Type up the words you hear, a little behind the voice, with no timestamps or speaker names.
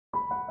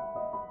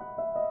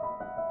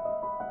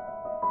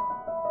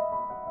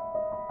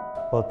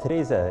Well,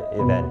 today's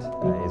event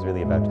is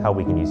really about how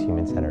we can use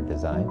human-centered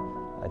design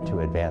to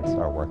advance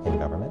our work in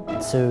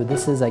government. So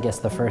this is, I guess,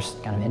 the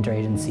first kind of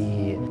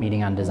interagency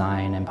meeting on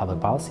design and public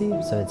policy.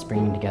 So it's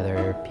bringing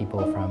together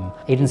people from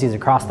agencies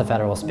across the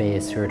federal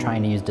space who are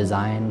trying to use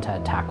design to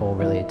tackle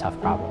really tough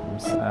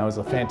problems. It was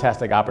a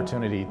fantastic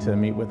opportunity to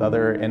meet with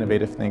other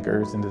innovative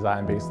thinkers and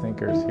design-based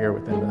thinkers here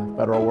within the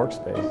federal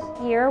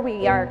workspace. Here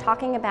we are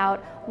talking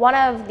about one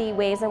of the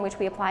ways in which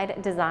we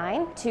applied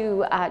design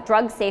to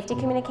drug safety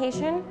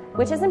communication,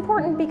 which is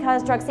important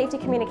because drug safety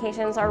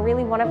communications are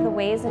really one of the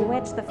ways in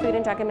which the Food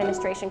and Drug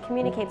Administration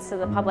communicates to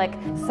the public.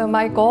 So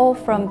my goal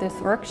from this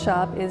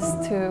workshop is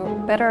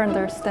to better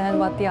understand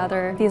what the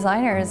other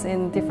designers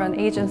in different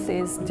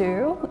agencies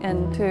do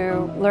and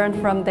to learn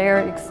from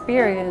their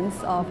experience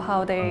of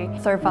how they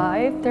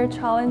survive their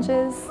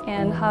challenges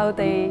and how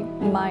they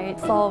might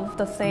solve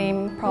the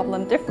same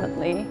problem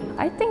differently.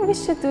 I think we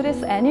should do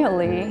this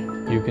annually.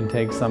 You can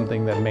take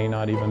something that may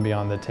not even be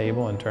on the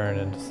table and turn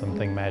it into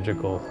something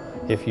magical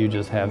if you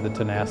just have the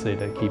tenacity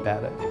to keep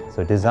at it.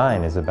 So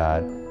design is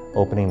about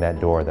opening that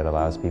door that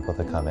allows people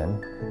to come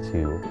in,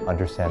 to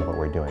understand what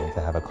we're doing, to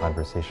have a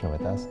conversation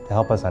with us, to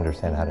help us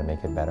understand how to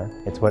make it better.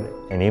 It's what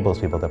enables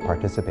people to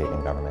participate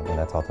in government, and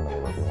that's ultimately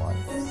what we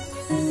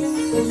want.